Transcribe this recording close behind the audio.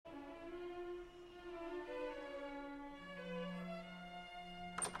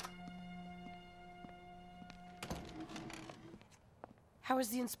How was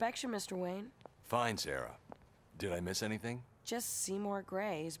the inspection, Mr. Wayne? Fine, Sarah. Did I miss anything? Just Seymour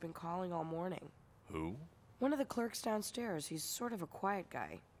Gray. He's been calling all morning. Who? One of the clerks downstairs. He's sort of a quiet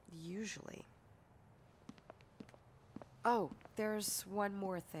guy, usually. Oh, there's one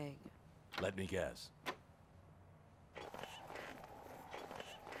more thing. Let me guess.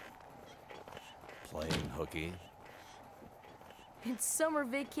 Playing hooky? It's summer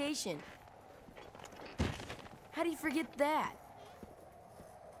vacation. How do you forget that?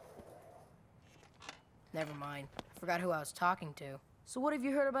 Never mind. Forgot who I was talking to. So what have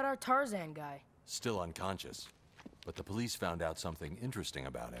you heard about our Tarzan guy? Still unconscious. But the police found out something interesting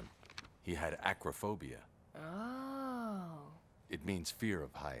about him. He had acrophobia. Oh. It means fear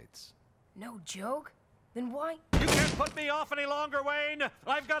of heights. No joke? Then why? You can't put me off any longer, Wayne.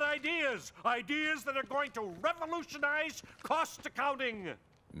 I've got ideas. Ideas that are going to revolutionize cost accounting.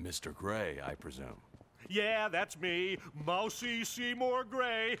 Mr. Gray, I presume. Yeah, that's me, Mousy Seymour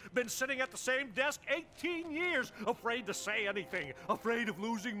Gray. Been sitting at the same desk 18 years, afraid to say anything, afraid of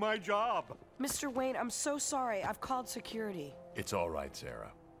losing my job. Mr. Wayne, I'm so sorry. I've called security. It's all right,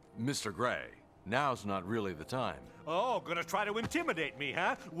 Sarah. Mr. Gray, now's not really the time. Oh, gonna try to intimidate me,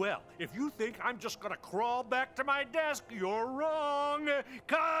 huh? Well, if you think I'm just gonna crawl back to my desk, you're wrong,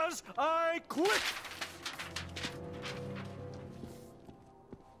 'cause I quit.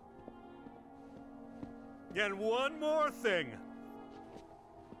 And one more thing.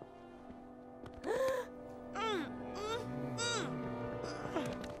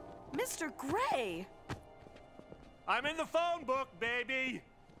 Mr. Gray! I'm in the phone book, baby.